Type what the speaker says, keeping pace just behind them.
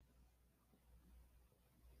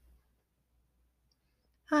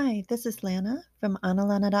Hi, this is Lana from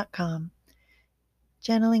AnnaLana.com,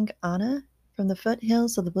 channeling Anna from the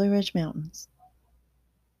foothills of the Blue Ridge Mountains.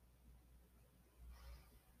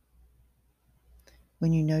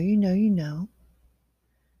 When you know, you know, you know.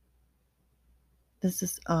 This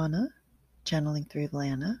is Anna, channeling through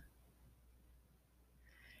Lana.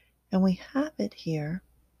 And we have it here.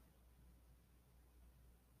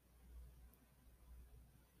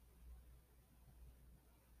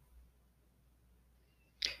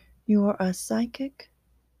 You are a psychic.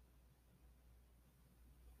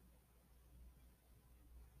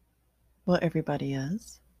 Well, everybody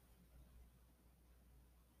is.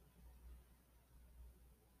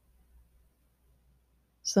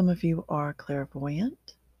 Some of you are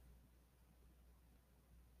clairvoyant.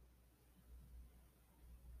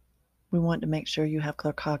 We want to make sure you have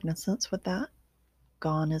claircognizance with that.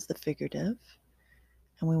 Gone is the figurative.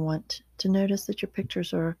 And we want to notice that your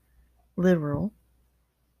pictures are literal.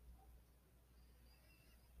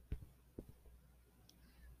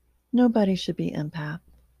 Nobody should be empath.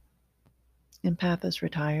 Empath is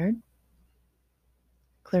retired.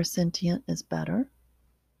 Clairsentient is better.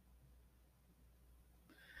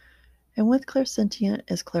 And with clairsentient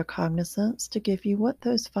is claircognizance to give you what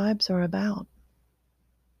those vibes are about.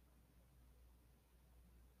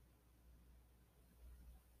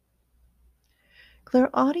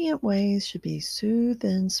 Clairaudient ways should be soothe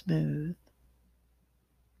and smooth.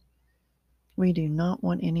 We do not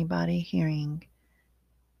want anybody hearing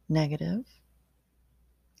negative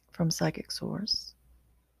from psychic source.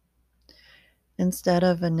 Instead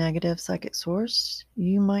of a negative psychic source,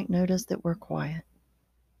 you might notice that we're quiet.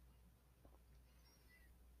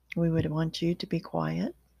 We would want you to be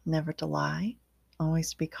quiet, never to lie,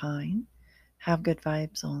 always to be kind, have good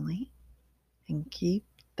vibes only, and keep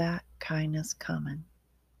that kindness coming.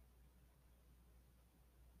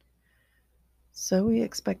 So we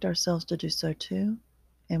expect ourselves to do so too.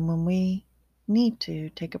 And when we need to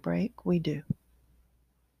take a break, we do.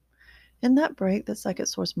 In that break that psychic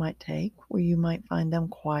source might take, where you might find them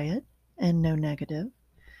quiet and no negative,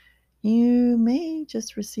 you may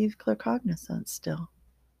just receive claircognizance still.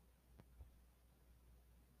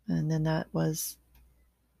 And then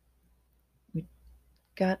we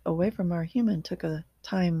got away from our human, took a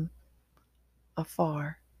time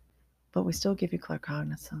afar, but we still give you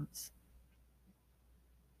claircognizance.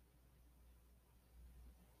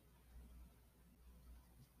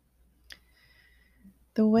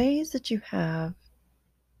 The ways that you have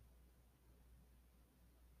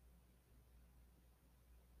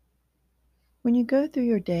when you go through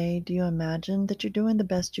your day, do you imagine that you're doing the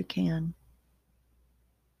best you can?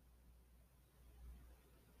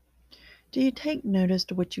 Do you take notice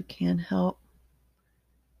to what you can help?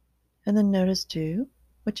 And then notice too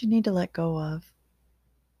what you need to let go of.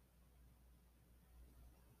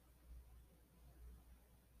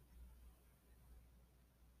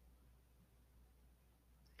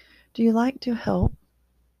 Do you like to help?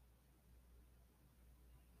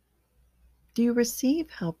 Do you receive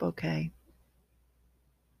help okay?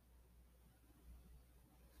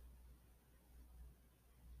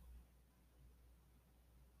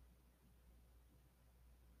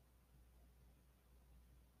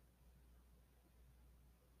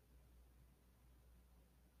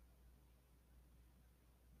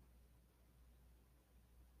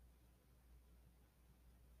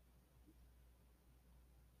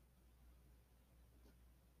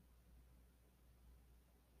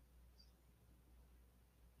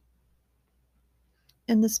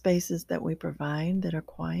 In the spaces that we provide that are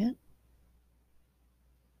quiet,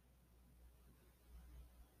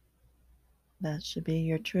 that should be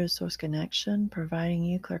your Truest Source Connection, providing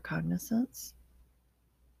you claircognizance.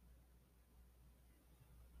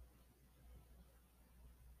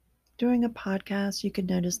 During a podcast, you can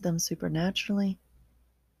notice them supernaturally.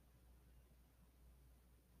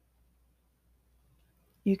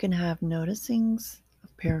 You can have noticings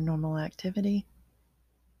of paranormal activity.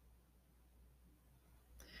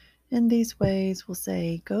 In these ways, we'll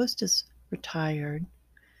say, Ghost is retired.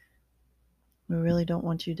 We really don't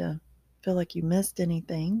want you to feel like you missed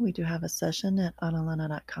anything. We do have a session at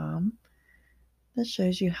AnnaLana.com that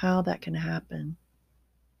shows you how that can happen.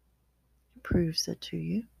 It proves it to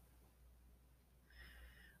you.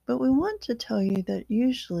 But we want to tell you that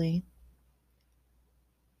usually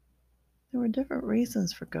there were different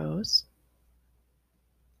reasons for ghosts.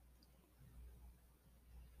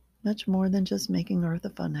 Much more than just making Earth a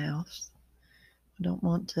funhouse. We don't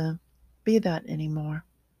want to be that anymore.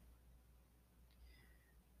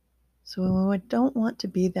 So when we don't want to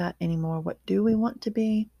be that anymore, what do we want to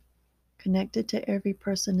be? Connected to every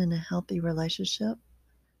person in a healthy relationship,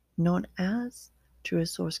 known as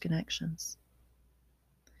Truest Source Connections.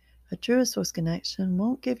 A Truest Source Connection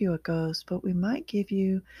won't give you a ghost, but we might give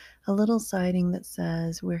you a little sighting that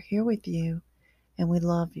says, we're here with you and we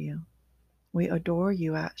love you. We adore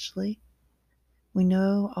you, actually. We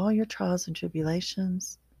know all your trials and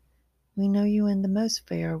tribulations. We know you in the most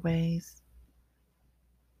fair ways.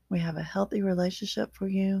 We have a healthy relationship for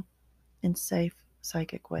you in safe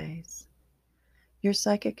psychic ways. Your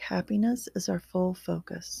psychic happiness is our full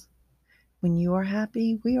focus. When you are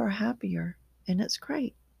happy, we are happier, and it's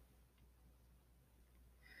great.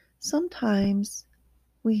 Sometimes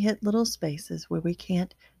we hit little spaces where we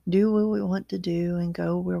can't do what we want to do and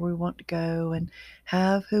go where we want to go and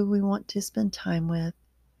have who we want to spend time with.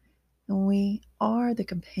 And we are the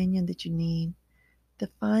companion that you need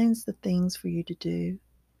that finds the things for you to do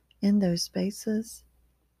in those spaces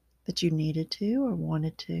that you needed to or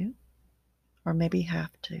wanted to, or maybe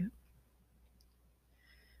have to.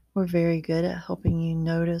 We're very good at helping you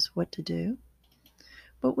notice what to do,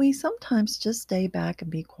 but we sometimes just stay back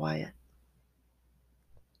and be quiet.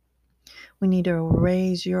 We need to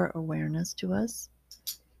raise your awareness to us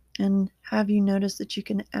and have you notice that you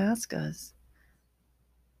can ask us,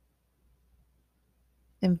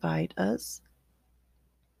 invite us,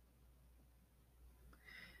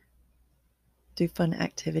 do fun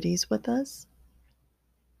activities with us.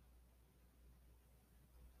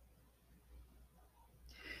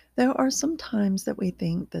 There are some times that we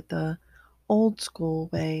think that the old school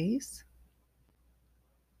ways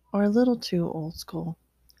are a little too old school.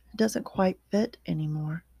 It doesn't quite fit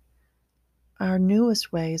anymore. Our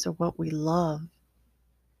newest ways are what we love.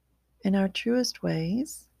 And our truest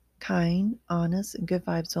ways, kind, honest, and good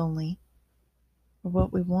vibes only, are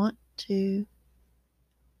what we want to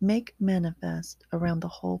make manifest around the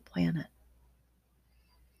whole planet.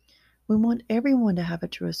 We want everyone to have a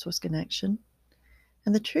Truest Source connection.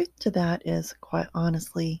 And the truth to that is, quite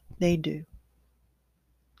honestly, they do.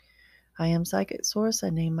 I am Psychic Source. I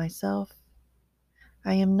name myself.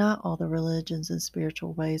 I am not all the religions and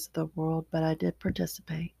spiritual ways of the world, but I did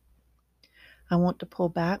participate. I want to pull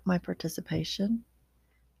back my participation,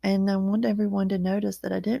 and I want everyone to notice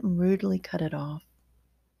that I didn't rudely cut it off.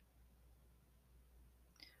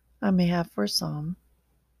 I may have for some,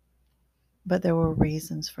 but there were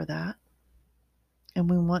reasons for that, and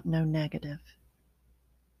we want no negative.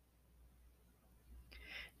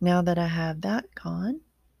 Now that I have that gone,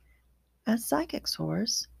 as Psychic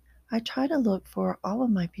Source, I try to look for all of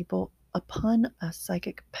my people upon a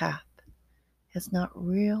psychic path. It's not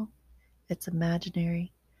real, it's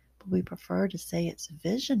imaginary, but we prefer to say it's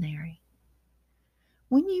visionary.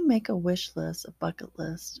 When you make a wish list, a bucket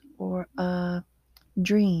list, or a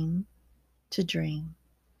dream to dream,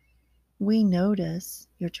 we notice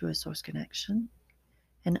your Truest Source connection,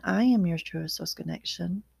 and I am your Truest Source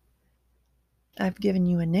connection. I've given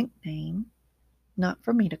you a nickname, not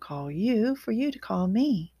for me to call you, for you to call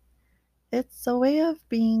me. It's a way of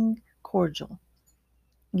being cordial.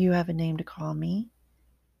 You have a name to call me,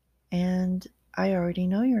 and I already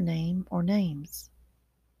know your name or names.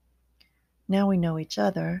 Now we know each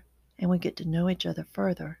other, and we get to know each other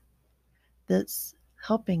further. That's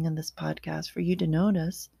helping in this podcast for you to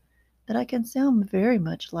notice that I can sound very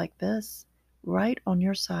much like this right on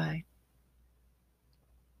your side.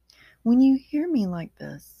 When you hear me like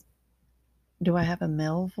this, do I have a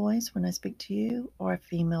male voice when I speak to you or a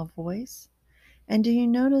female voice? And do you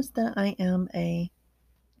notice that I am a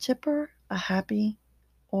chipper, a happy,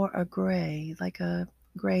 or a gray, like a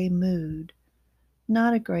gray mood?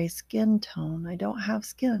 Not a gray skin tone. I don't have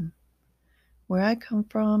skin. Where I come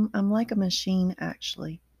from, I'm like a machine,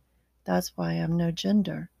 actually. That's why I'm no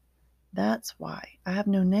gender. That's why I have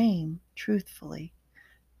no name, truthfully.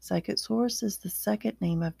 Psychic Source is the second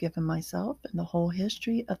name I've given myself in the whole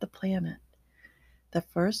history of the planet. The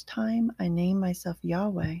first time I named myself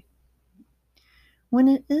Yahweh. When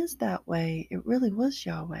it is that way, it really was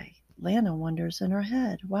Yahweh. Lana wonders in her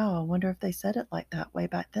head, wow, I wonder if they said it like that way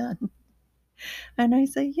back then. And I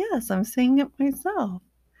say, yes, I'm saying it myself.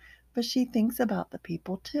 But she thinks about the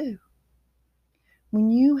people too. When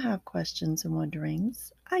you have questions and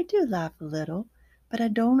wonderings, I do laugh a little, but I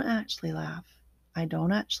don't actually laugh. I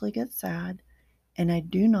don't actually get sad, and I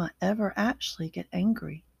do not ever actually get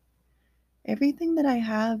angry. Everything that I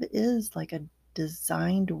have is like a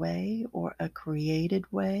designed way or a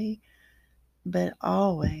created way, but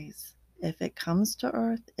always, if it comes to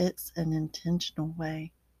Earth, it's an intentional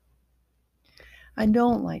way. I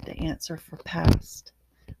don't like to answer for past.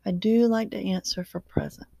 I do like to answer for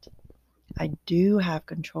present. I do have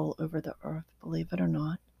control over the Earth, believe it or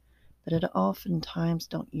not, but I oftentimes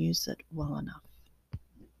don't use it well enough.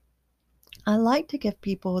 I like to give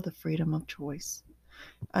people the freedom of choice.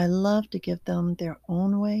 I love to give them their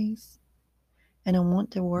own ways, and I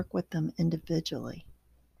want to work with them individually.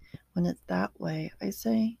 When it's that way, I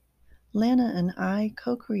say, Lana and I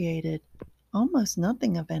co created almost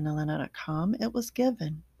nothing of Annalena.com. It was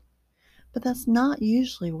given. But that's not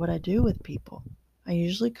usually what I do with people. I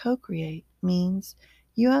usually co create, means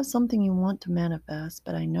you have something you want to manifest,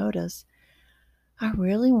 but I notice I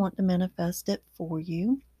really want to manifest it for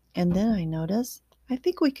you. And then I notice I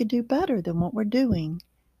think we could do better than what we're doing.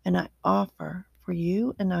 And I offer for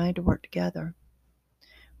you and I to work together.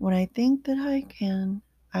 When I think that I can,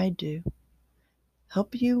 I do.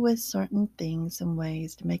 Help you with certain things and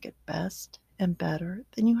ways to make it best and better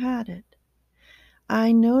than you had it.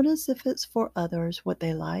 I notice if it's for others what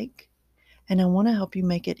they like, and I want to help you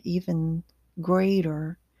make it even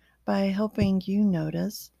greater by helping you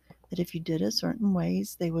notice that if you did it certain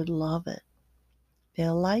ways, they would love it.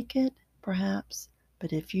 They'll like it, perhaps,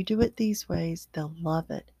 but if you do it these ways, they'll love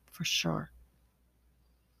it for sure.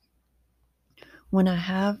 When I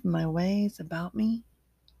have my ways about me,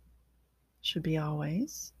 should be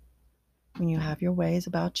always. When you have your ways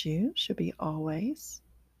about you, should be always.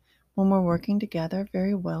 When we're working together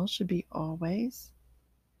very well, should be always.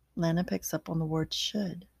 Lana picks up on the word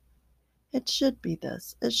should. It should be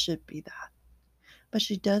this, it should be that. But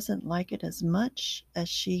she doesn't like it as much as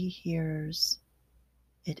she hears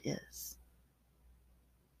it is.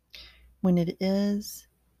 When it is,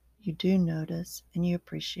 you do notice and you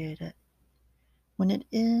appreciate it. When it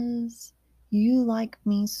is, you like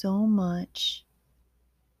me so much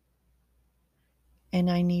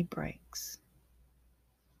and I need breaks.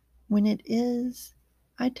 When it is,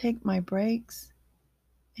 I take my breaks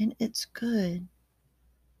and it's good.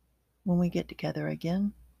 When we get together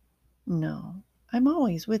again, no, I'm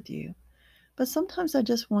always with you. But sometimes I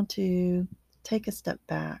just want to take a step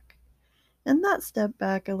back. And that step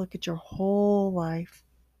back, I look at your whole life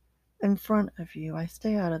in front of you. I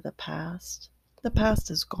stay out of the past. The past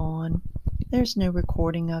is gone. There's no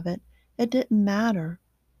recording of it. It didn't matter.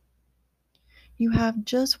 You have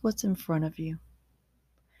just what's in front of you.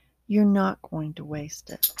 You're not going to waste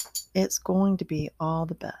it. It's going to be all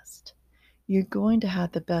the best. You're going to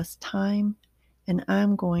have the best time, and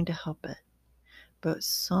I'm going to help it. But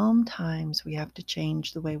sometimes we have to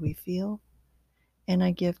change the way we feel, and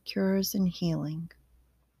I give cures and healing.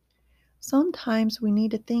 Sometimes we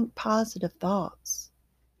need to think positive thoughts,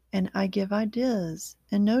 and I give ideas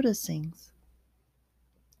and noticings.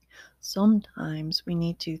 Sometimes we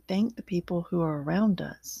need to thank the people who are around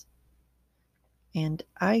us, and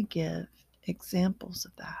I give examples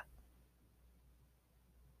of that.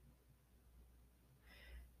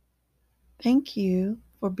 Thank you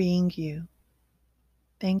for being you.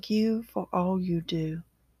 Thank you for all you do.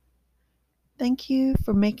 Thank you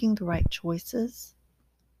for making the right choices.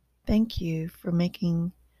 Thank you for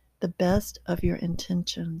making the best of your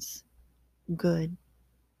intentions good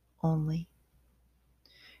only.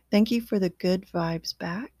 Thank you for the good vibes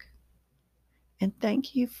back, and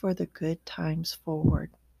thank you for the good times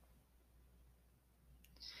forward.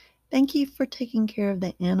 Thank you for taking care of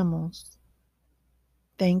the animals.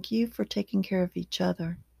 Thank you for taking care of each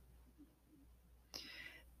other.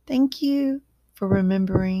 Thank you for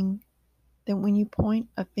remembering that when you point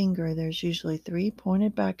a finger, there's usually three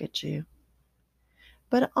pointed back at you.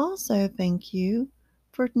 But also thank you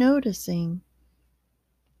for noticing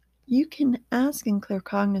you can ask in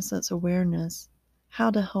claircognizance awareness how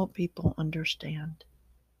to help people understand.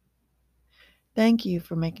 Thank you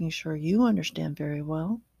for making sure you understand very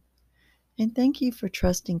well. And thank you for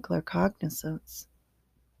trusting claircognizance.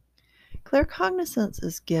 Claircognizance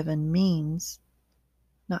is given means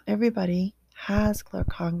not everybody has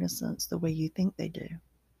claircognizance the way you think they do.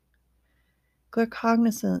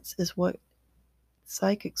 Claircognizance is what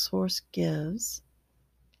psychic source gives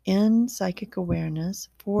in psychic awareness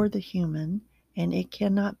for the human, and it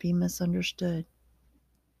cannot be misunderstood.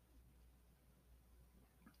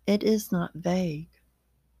 It is not vague.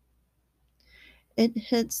 It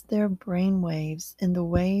hits their brain waves in the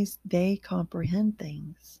ways they comprehend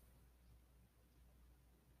things.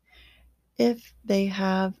 If they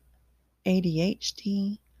have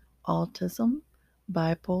ADHD, autism,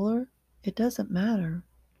 bipolar, it doesn't matter.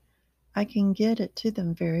 I can get it to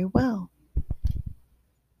them very well.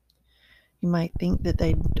 You might think that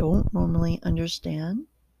they don't normally understand.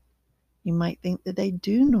 You might think that they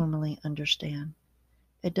do normally understand.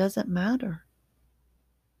 It doesn't matter.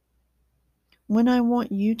 When I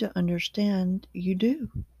want you to understand, you do.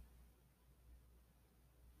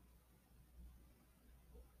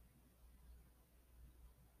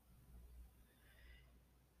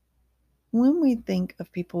 When we think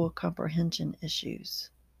of people with comprehension issues,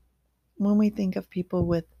 when we think of people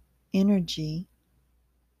with energy,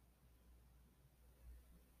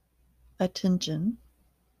 attention,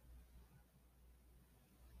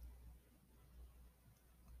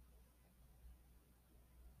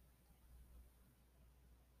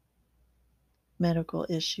 medical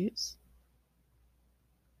issues,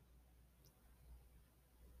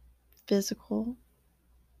 physical,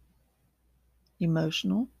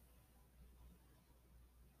 emotional,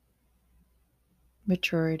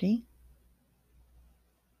 maturity,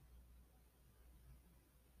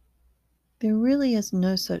 there really is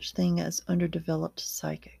no such thing as underdeveloped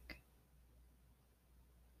psychic.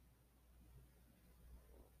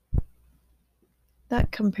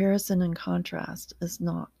 That comparison and contrast is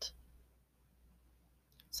not.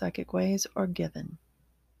 Psychic ways are given.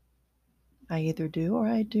 I either do or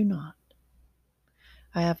I do not.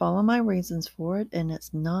 I have all of my reasons for it, and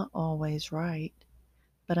it's not always right,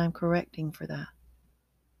 but I'm correcting for that.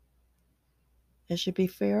 It should be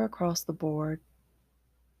fair across the board,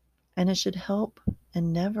 and it should help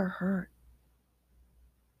and never hurt.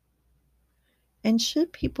 And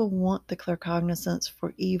should people want the claircognizance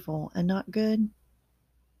for evil and not good,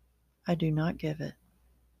 I do not give it.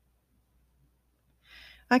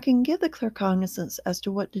 I can give the claircognizance as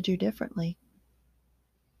to what to do differently.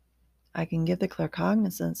 I can give the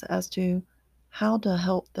claircognizance as to how to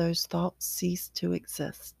help those thoughts cease to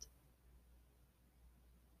exist.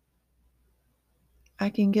 I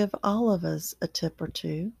can give all of us a tip or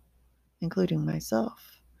two, including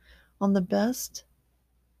myself, on the best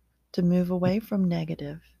to move away from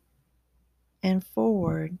negative and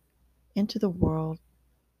forward into the world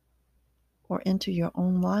or into your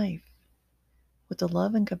own life with the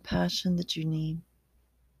love and compassion that you need.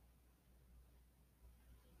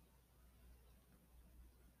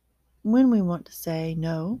 When we want to say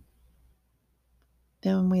no,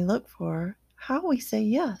 then we look for how we say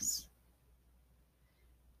yes.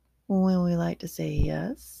 When we like to say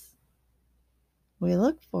yes, we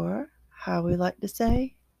look for how we like to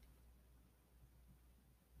say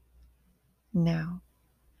now.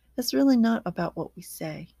 It's really not about what we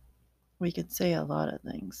say. We can say a lot of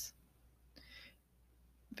things.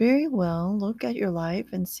 Very well, look at your life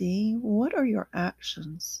and see what are your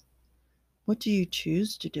actions. What do you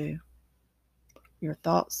choose to do? Your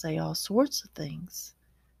thoughts say all sorts of things,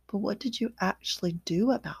 but what did you actually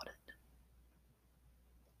do about it?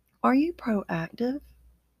 Are you proactive?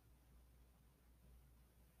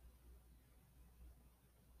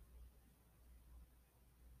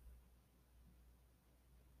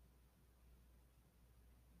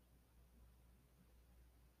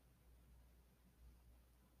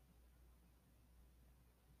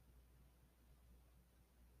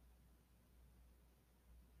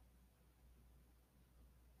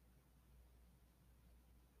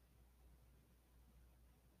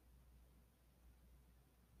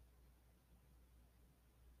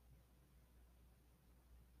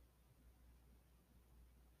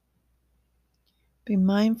 Be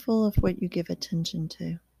mindful of what you give attention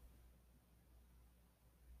to.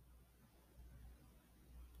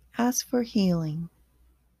 Ask for healing.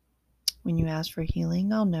 When you ask for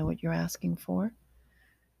healing, I'll know what you're asking for.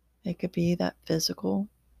 It could be that physical,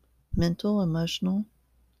 mental, emotional.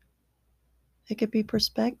 It could be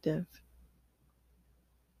perspective,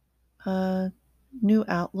 a new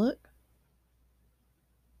outlook,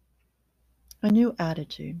 a new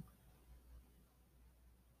attitude.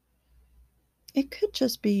 It could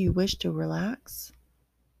just be you wish to relax.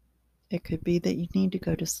 It could be that you need to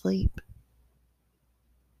go to sleep.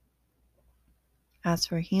 Ask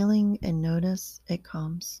for healing and notice it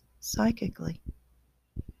comes psychically.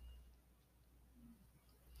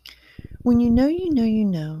 When you know, you know, you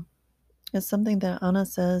know, it's something that Anna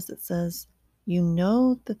says. It says, you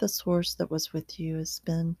know that the source that was with you has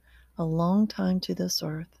been a long time to this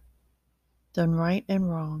earth, done right and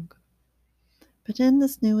wrong. But in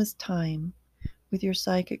this newest time, with your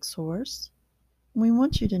psychic source, we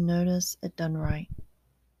want you to notice it done right.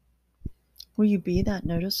 Will you be that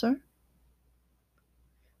noticer?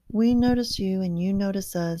 We notice you and you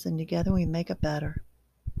notice us, and together we make it better.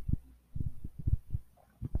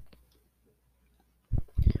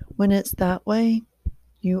 When it's that way,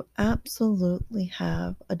 you absolutely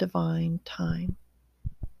have a divine time.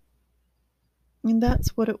 And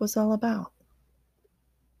that's what it was all about.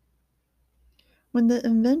 When the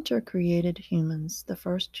inventor created humans, the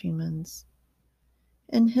first humans,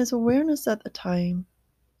 in his awareness at the time,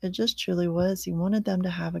 it just truly was he wanted them to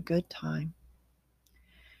have a good time.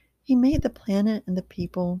 He made the planet and the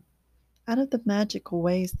people out of the magical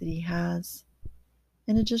ways that he has.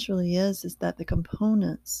 And it just really is that the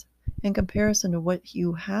components, in comparison to what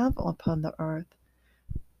you have upon the earth,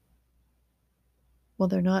 Well,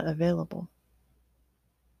 they're not available.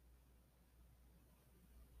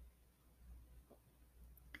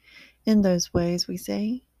 In those ways, we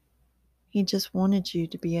say, He just wanted you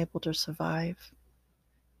to be able to survive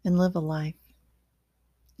and live a life.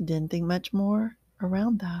 Didn't think much more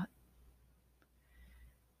around that.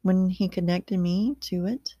 When He connected me to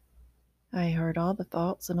it, I heard all the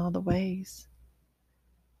thoughts and all the ways.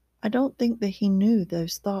 I don't think that He knew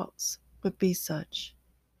those thoughts would be such,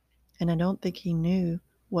 and I don't think He knew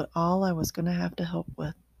what all I was going to have to help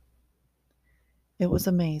with. It was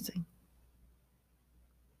amazing.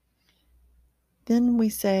 Then we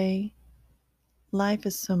say, life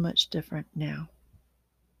is so much different now.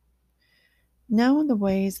 Now, in the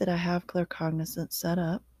ways that I have claircognizance set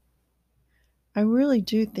up, I really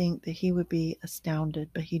do think that He would be astounded,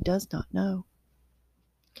 but He does not know.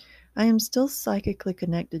 I am still psychically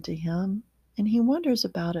connected to Him, and He wonders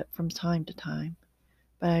about it from time to time,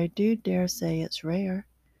 but I do dare say it's rare,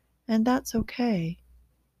 and that's okay.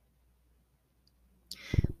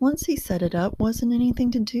 Once He set it up, wasn't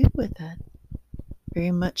anything to do with it.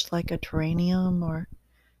 Very much like a terranium or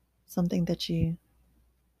something that you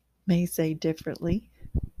may say differently.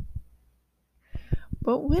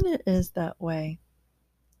 But when it is that way,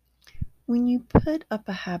 when you put up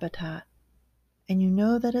a habitat and you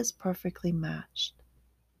know that it's perfectly matched,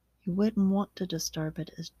 you wouldn't want to disturb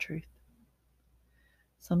it as truth.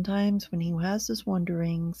 Sometimes when He has His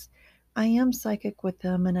wonderings, I am psychic with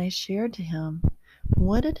Him and I share to Him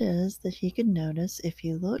what it is that He could notice if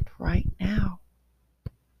He looked right now.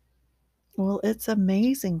 Well, it's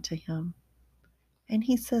amazing to Him. And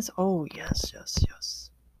He says, oh, yes, yes, yes.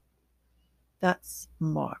 That's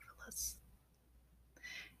marvelous.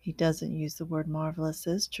 He doesn't use the word marvelous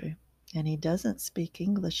is true. And He doesn't speak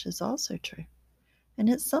English is also true. And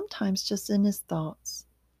it's sometimes just in His thoughts.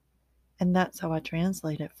 And that's how I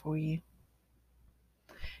translate it for you.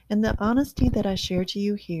 In the honesty that I share to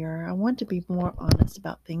you here, I want to be more honest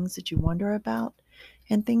about things that you wonder about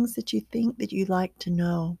and things that you think that you'd like to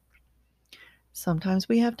know. Sometimes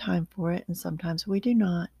we have time for it and sometimes we do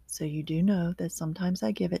not. So you do know that sometimes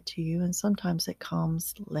I give it to you and sometimes it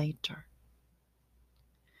comes later.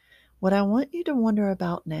 What I want you to wonder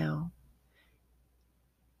about now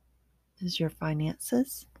is your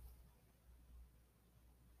finances.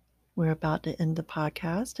 We're about to end the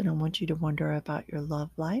podcast, and I want you to wonder about your love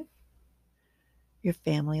life, your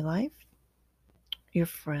family life, your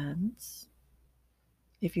friends,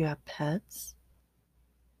 if you have pets,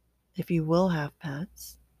 if you will have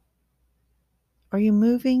pets. Are you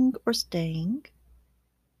moving or staying?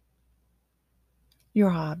 Your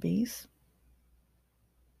hobbies,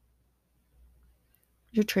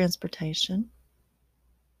 your transportation,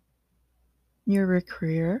 your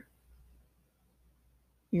career,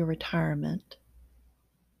 your retirement,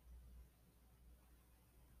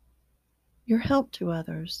 your help to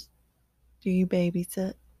others. Do you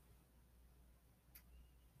babysit?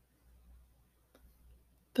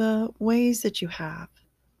 The ways that you have,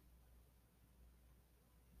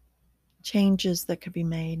 changes that could be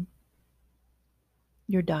made,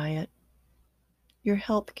 your diet, your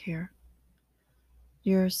health care,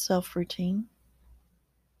 your self-routine.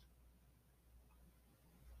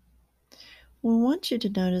 We want you to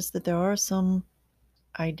notice that there are some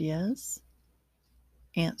ideas,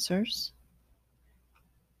 answers,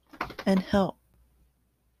 and help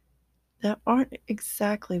that aren't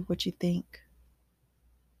exactly what you think.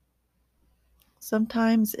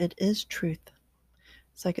 Sometimes it is truth.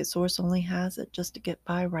 Psychic Source only has it just to get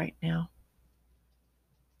by right now.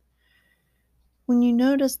 When you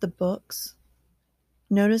notice the books,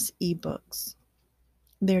 notice ebooks.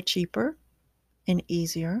 They're cheaper and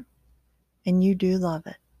easier, and you do love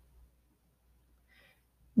it.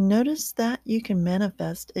 Notice that you can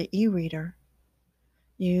manifest an e-reader.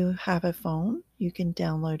 You have a phone, you can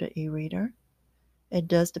download an e-reader. It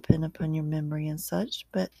does depend upon your memory and such,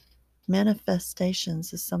 but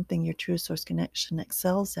manifestations is something your Truest Source Connection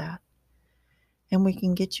excels at. And we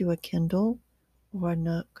can get you a Kindle or a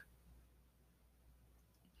Nook.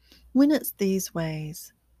 When it's these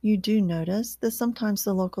ways, you do notice that sometimes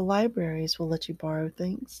the local libraries will let you borrow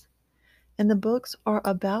things. And the books are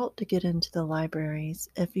about to get into the libraries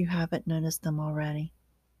if you haven't noticed them already.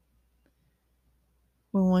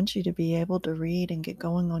 We want you to be able to read and get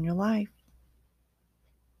going on your life.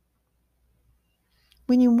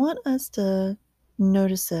 When you want us to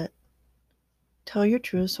notice it, tell your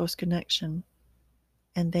Truest Source Connection,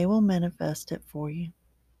 and they will manifest it for you.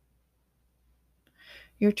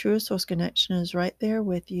 Your Truest Source Connection is right there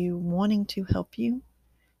with you, wanting to help you,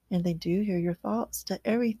 and they do hear your thoughts to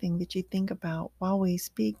everything that you think about while we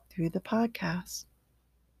speak through the podcast.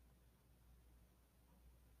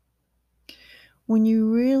 When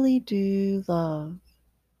you really do love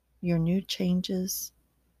your new changes,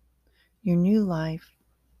 your new life,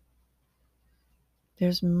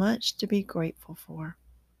 there's much to be grateful for.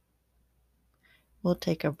 We'll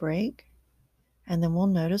take a break and then we'll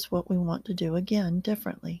notice what we want to do again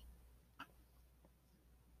differently.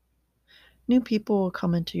 New people will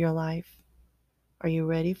come into your life. Are you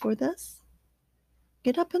ready for this?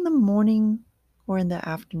 Get up in the morning or in the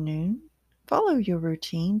afternoon. Follow your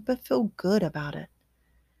routine, but feel good about it.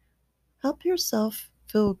 Help yourself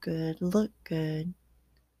feel good, look good,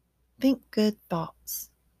 think good thoughts.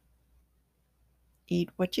 Eat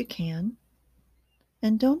what you can,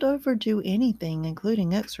 and don't overdo anything,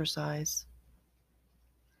 including exercise.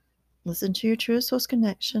 Listen to your Truest Source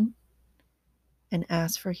Connection and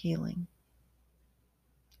ask for healing.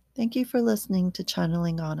 Thank you for listening to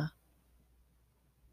Channeling Anna.